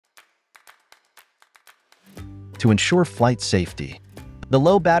to ensure flight safety. The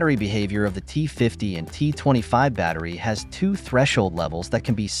low battery behavior of the T50 and T25 battery has two threshold levels that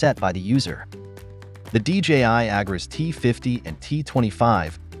can be set by the user. The DJI Agras T50 and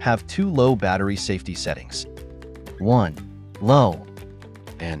T25 have two low battery safety settings. 1. Low,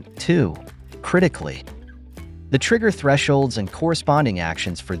 and 2. Critically. The trigger thresholds and corresponding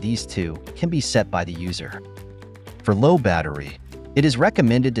actions for these two can be set by the user. For low battery, it is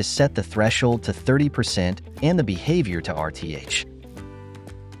recommended to set the threshold to 30% and the behavior to RTH.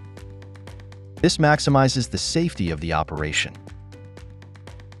 This maximizes the safety of the operation.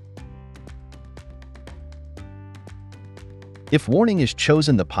 If warning is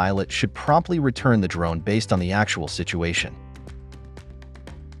chosen, the pilot should promptly return the drone based on the actual situation.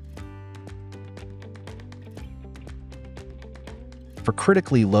 For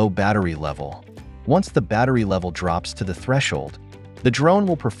critically low battery level, once the battery level drops to the threshold, the drone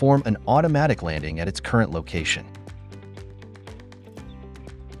will perform an automatic landing at its current location.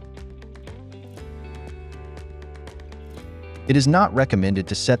 It is not recommended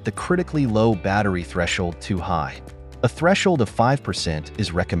to set the critically low battery threshold too high. A threshold of 5%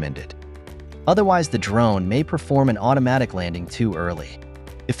 is recommended. Otherwise, the drone may perform an automatic landing too early.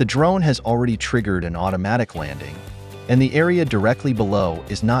 If the drone has already triggered an automatic landing, and the area directly below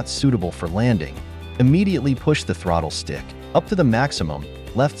is not suitable for landing, immediately push the throttle stick up to the maximum,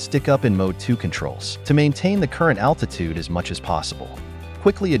 left stick up in Mode 2 controls to maintain the current altitude as much as possible.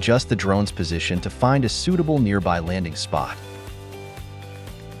 Quickly adjust the drone's position to find a suitable nearby landing spot.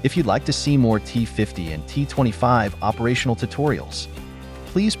 If you'd like to see more T50 and T25 operational tutorials,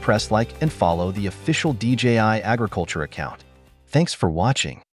 please press like and follow the official DJI Agriculture account. Thanks for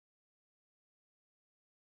watching.